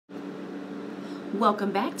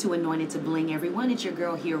Welcome back to Anointed to Bling, everyone. It's your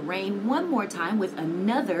girl here, Rein, one more time with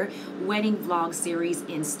another wedding vlog series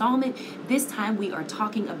installment. This time we are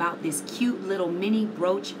talking about this cute little mini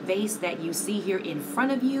brooch vase that you see here in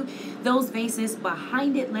front of you. Those vases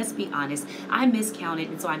behind it, let's be honest, I miscounted,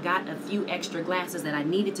 and so I got a few extra glasses that I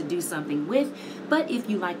needed to do something with. But if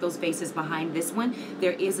you like those vases behind this one,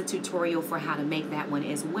 there is a tutorial for how to make that one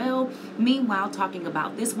as well. Meanwhile, talking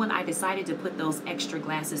about this one, I decided to put those extra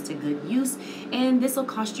glasses to good use, and this will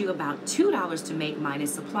cost you about $2 to make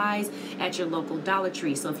minus supplies at your local Dollar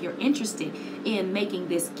Tree. So if you're interested in making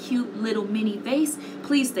this cute little mini vase,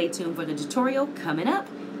 please stay tuned for the tutorial coming up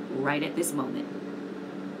right at this moment.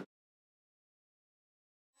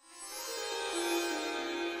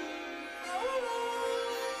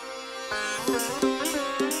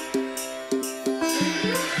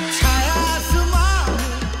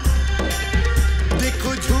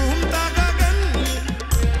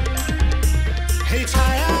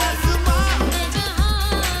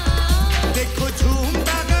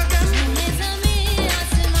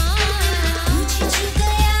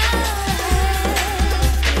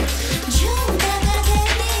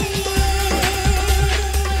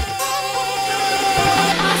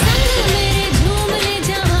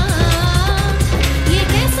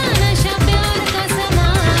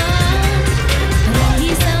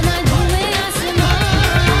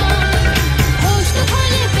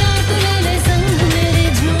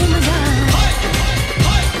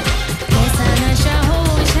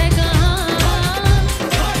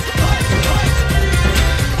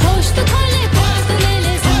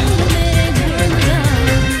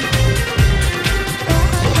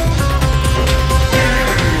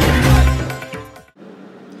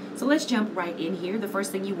 Let's jump right in here. The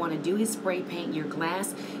first thing you want to do is spray paint your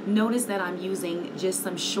glass. Notice that I'm using just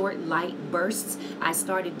some short light bursts. I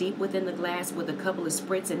started deep within the glass with a couple of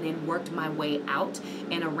spritz and then worked my way out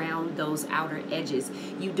and around those outer edges.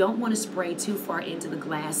 You don't want to spray too far into the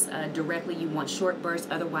glass directly. You want short bursts,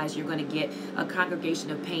 otherwise you're going to get a congregation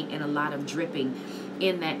of paint and a lot of dripping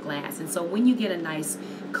in that glass. And so when you get a nice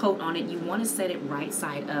coat on it, you want to set it right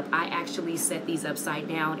side up. I actually set these upside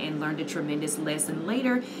down and learned a tremendous lesson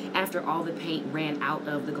later after all the paint ran out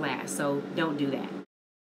of the glass, so don't do that.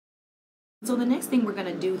 So the next thing we're going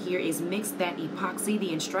to do here is mix that epoxy.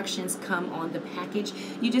 The instructions come on the package.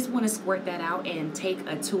 You just want to squirt that out and take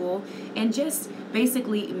a tool and just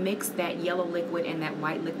basically mix that yellow liquid and that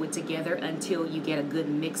white liquid together until you get a good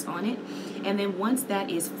mix on it. And then once that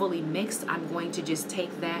is fully mixed, I'm going to just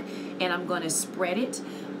take that and I'm going to spread it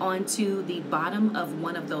onto the bottom of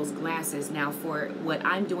one of those glasses. Now for what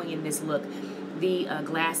I'm doing in this look, the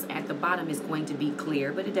glass at the bottom is going to be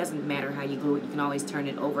clear, but it doesn't matter how you glue it. You can always turn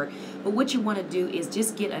it over. But what you want to do is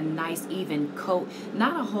just get a nice even coat,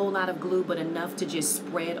 not a whole lot of glue, but enough to just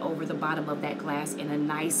spread over the bottom of that glass in a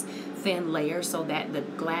nice thin layer so that the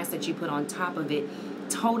glass that you put on top of it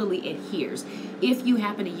totally adheres. If you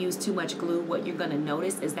happen to use too much glue, what you're going to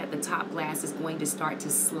notice is that the top glass is going to start to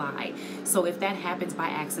slide. So if that happens by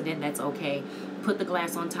accident, that's okay. Put the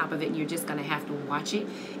glass on top of it and you're just going to have to watch it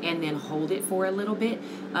and then hold it for a little bit,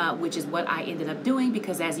 which is what I ended up doing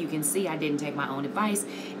because as you can see, I didn't take my own advice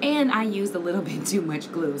and I used a little bit too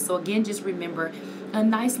much glue. So again, just remember a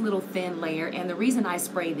nice little thin layer, and the reason I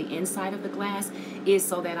sprayed the inside of the glass is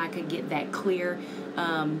so that I could get that clear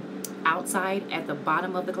outside at the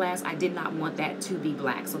bottom of the glass. I did not want that to be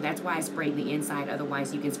black, so that's why I sprayed the inside.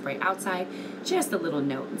 Otherwise you can spray outside. Just a little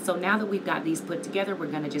note. So now that we've got these put together, we're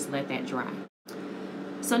going to just let that dry.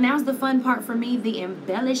 So now's the fun part for me, the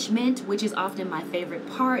embellishment, which is often my favorite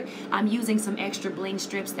part. I'm using some extra bling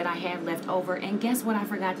strips that I had left over, and guess what I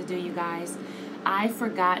forgot to do, you guys? I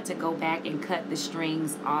forgot to go back and cut the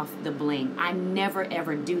strings off the bling. I never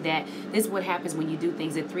ever do that. This is what happens when you do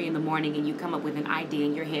things at 3 in the morning and you come up with an idea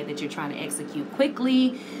in your head that you're trying to execute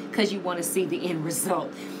quickly because you want to see the end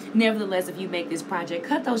result. Nevertheless, if you make this project,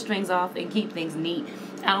 cut those strings off and keep things neat.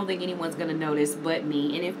 I don't think anyone's going to notice but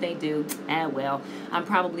me, and if they do, well, I'm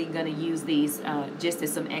probably going to use these just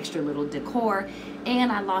as some extra little decor.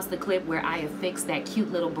 And I lost the clip where I affixed that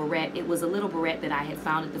cute little barrette. It was a little barrette that I had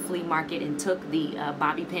found at the flea market and took the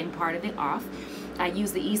bobby pin part of it off. I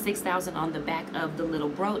used the E6000 on the back of the little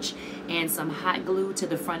brooch and some hot glue to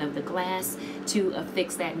the front of the glass to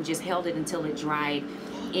affix that and just held it until it dried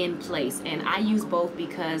in place. And I use both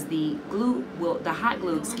because the hot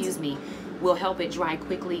glue, excuse me, will help it dry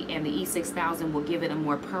quickly, and the E6000 will give it a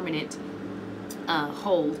more permanent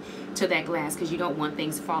hold to that glass, because you don't want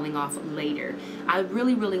things falling off later. I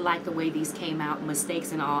really like the way these came out,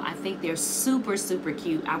 mistakes and all. I think they're super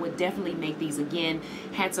cute. I would definitely make these again.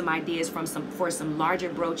 Had some ideas for some larger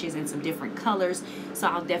brooches and some different colors, so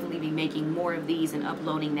I'll definitely be making more of these and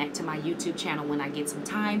uploading that to my YouTube channel when I get some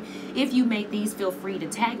time. If you make these, feel free to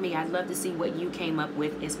tag me. I'd love to see what you came up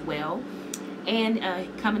with as well. And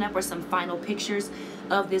coming up are some final pictures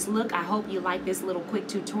of this look. I hope you like this little quick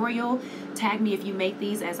tutorial. Tag me if you make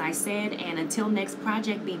these, as I said. And until next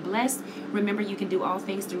project, be blessed. Remember, you can do all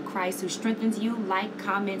things through Christ who strengthens you. Like,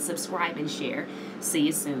 comment, subscribe, and share. See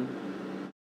you soon.